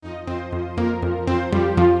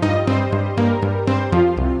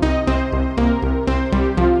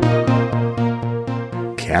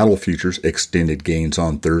Cattle futures extended gains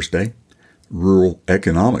on Thursday. Rural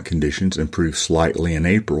economic conditions improved slightly in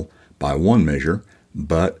April by one measure,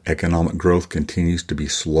 but economic growth continues to be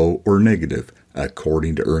slow or negative,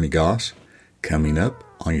 according to Ernie Goss. Coming up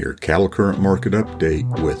on your Cattle Current Market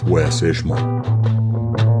Update with Wes Ishmael.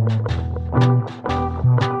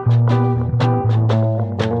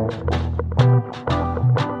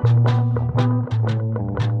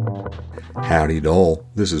 Howdy to all,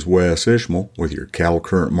 this is Wes Ishmael with your Cattle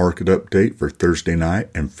Current Market Update for Thursday night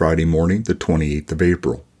and Friday morning, the 28th of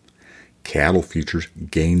April. Cattle futures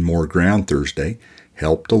gained more ground Thursday,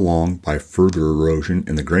 helped along by further erosion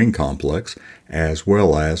in the grain complex, as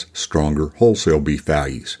well as stronger wholesale beef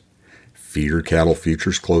values. Feeder cattle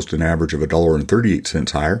futures closed an average of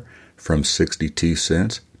 $1.38 higher, from 62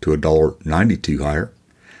 cents to $1.92 higher.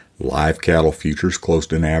 Live cattle futures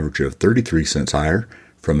closed an average of 33 cents higher,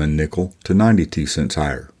 from a nickel to 92 cents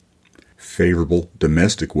higher. Favorable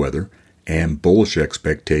domestic weather and bullish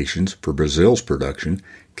expectations for Brazil's production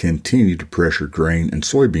continue to pressure grain and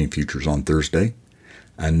soybean futures on Thursday.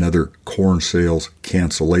 Another corn sales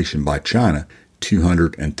cancellation by China,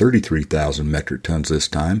 233,000 metric tons this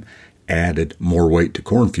time, added more weight to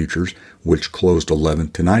corn futures, which closed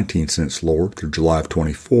 11 to 19 cents lower through July of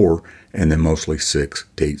 24, and then mostly 6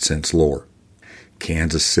 to 8 cents lower.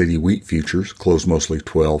 Kansas City wheat futures closed mostly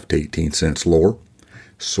 12 to 18 cents lower.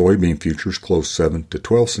 Soybean futures closed 7 to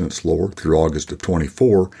 12 cents lower through August of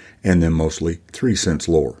 24, and then mostly 3 cents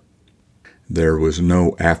lower. There was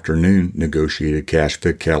no afternoon negotiated cash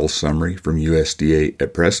fed cattle summary from USDA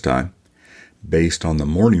at press time. Based on the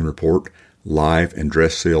morning report, live and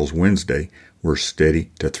dress sales Wednesday were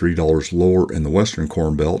steady to $3 lower in the Western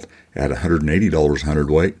Corn Belt at $180 a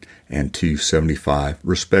hundredweight and $275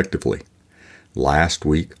 respectively. Last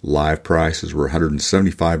week, live prices were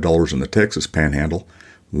 $175 in the Texas Panhandle,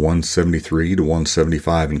 $173 to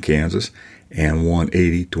 $175 in Kansas, and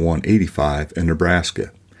 $180 to $185 in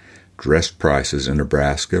Nebraska. Dressed prices in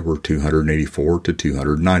Nebraska were $284 to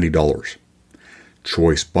 $290.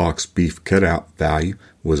 Choice box beef cutout value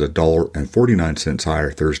was $1.49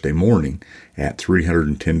 higher Thursday morning at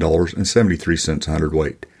 $310.73 a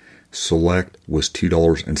hundredweight. Select was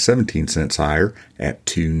 $2.17 higher at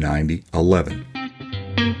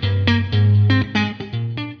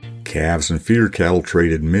 $290.11. Calves and feeder cattle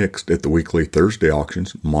traded mixed at the weekly Thursday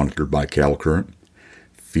auctions monitored by Cattle Current.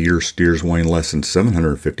 Feeder steers weighing less than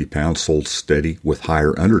 750 pounds sold steady with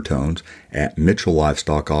higher undertones at Mitchell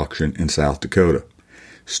Livestock Auction in South Dakota.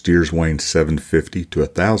 Steers weighing 750 to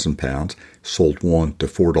 1,000 pounds sold $1 to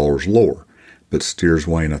 $4 lower, but steers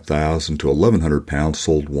weighing 1,000 to 1,100 pounds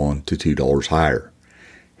sold $1 to $2 higher.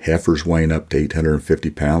 Heifers weighing up to 850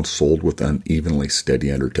 pounds sold with unevenly steady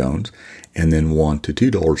undertones, and then $1 to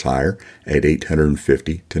 $2 higher at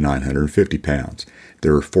 850 to 950 pounds.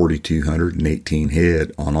 There are 4,218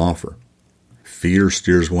 head on offer. Feeder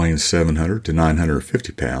steers weighing 700 to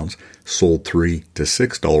 950 pounds sold $3 to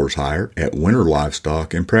 $6 higher at Winter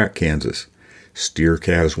Livestock in Pratt, Kansas. Steer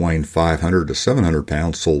calves weighing 500 to 700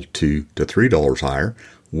 pounds sold $2 to $3 higher,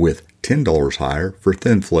 with $10 higher for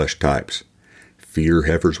thin flesh types. Feeder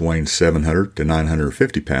heifers weighing 700 to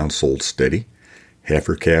 950 pounds sold steady.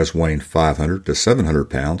 Heifer calves weighing 500 to 700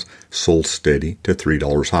 pounds sold steady to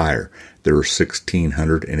 $3 higher. There are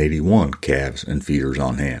 1,681 calves and feeders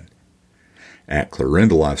on hand. At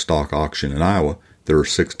Clarinda Livestock Auction in Iowa, there are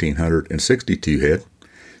 1,662 head.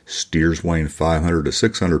 Steers weighing 500 to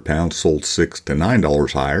 600 pounds sold $6 to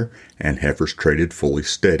 $9 higher, and heifers traded fully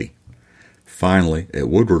steady. Finally, at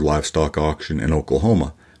Woodward Livestock Auction in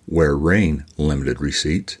Oklahoma, where rain limited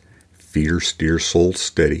receipts, feeder steers sold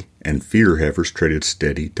steady, and feeder heifers traded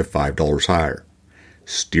steady to $5 higher.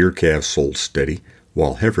 Steer calves sold steady,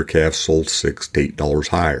 while heifer calves sold $6 to $8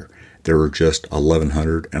 higher. There are just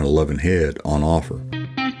 1,111 head on offer.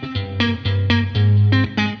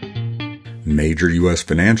 Major U.S.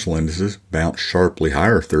 financial indices bounced sharply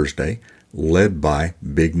higher Thursday, led by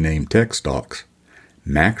big-name tech stocks.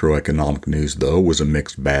 Macroeconomic news, though, was a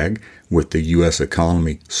mixed bag, with the U.S.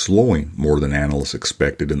 economy slowing more than analysts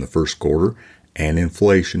expected in the first quarter, and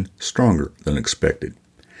inflation stronger than expected.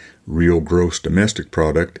 Real gross domestic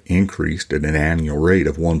product increased at an annual rate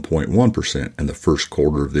of 1.1% in the first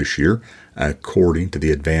quarter of this year, according to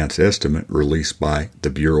the advance estimate released by the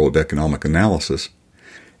Bureau of Economic Analysis.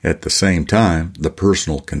 At the same time, the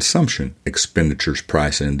Personal Consumption Expenditures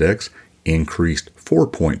Price Index increased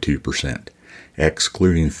 4.2%.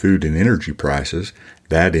 Excluding food and energy prices,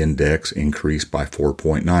 that index increased by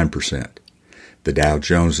 4.9%. The Dow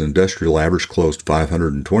Jones Industrial Average closed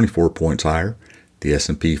 524 points higher, the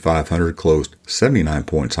S&P 500 closed 79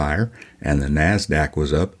 points higher, and the NASDAQ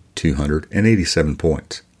was up 287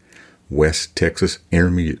 points. West Texas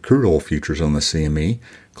Intermediate crude oil futures on the CME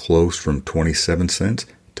closed from 27 cents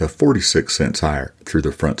to 46 cents higher through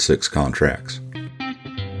the front 6 contracts.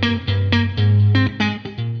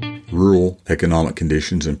 Rural economic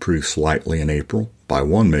conditions improved slightly in April by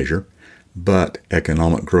one measure, but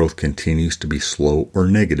economic growth continues to be slow or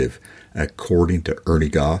negative, according to Ernie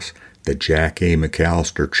Goss, the Jack A.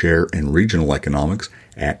 McAllister Chair in Regional Economics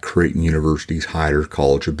at Creighton University's Hyder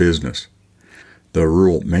College of Business. The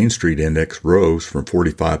Rural Main Street Index rose from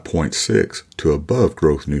 45.6 to above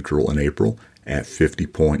growth neutral in April at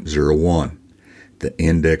 50.01. The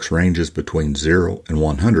index ranges between 0 and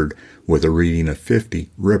 100, with a reading of 50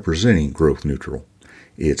 representing growth neutral.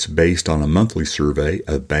 It's based on a monthly survey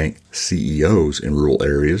of bank CEOs in rural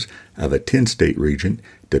areas of a 10-state region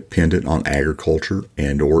dependent on agriculture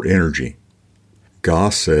and/or energy.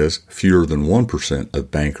 Goss says fewer than 1%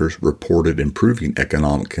 of bankers reported improving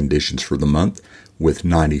economic conditions for the month, with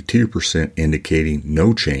 92% indicating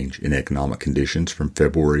no change in economic conditions from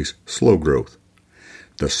February's slow growth.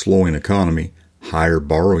 The slowing economy, higher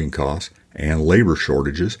borrowing costs, and labor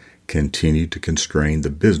shortages continue to constrain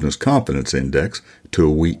the Business Confidence Index to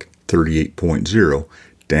a weak 38.0,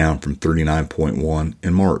 down from 39.1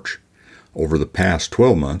 in March. Over the past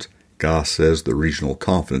 12 months, Goss says the Regional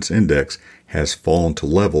Confidence Index has fallen to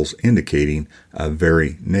levels indicating a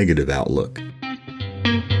very negative outlook.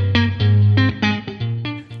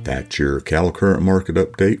 That's your cattle current market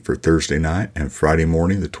update for Thursday night and Friday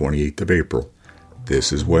morning, the 28th of April.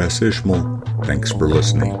 This is Wes Ishmael. Thanks for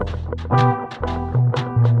listening.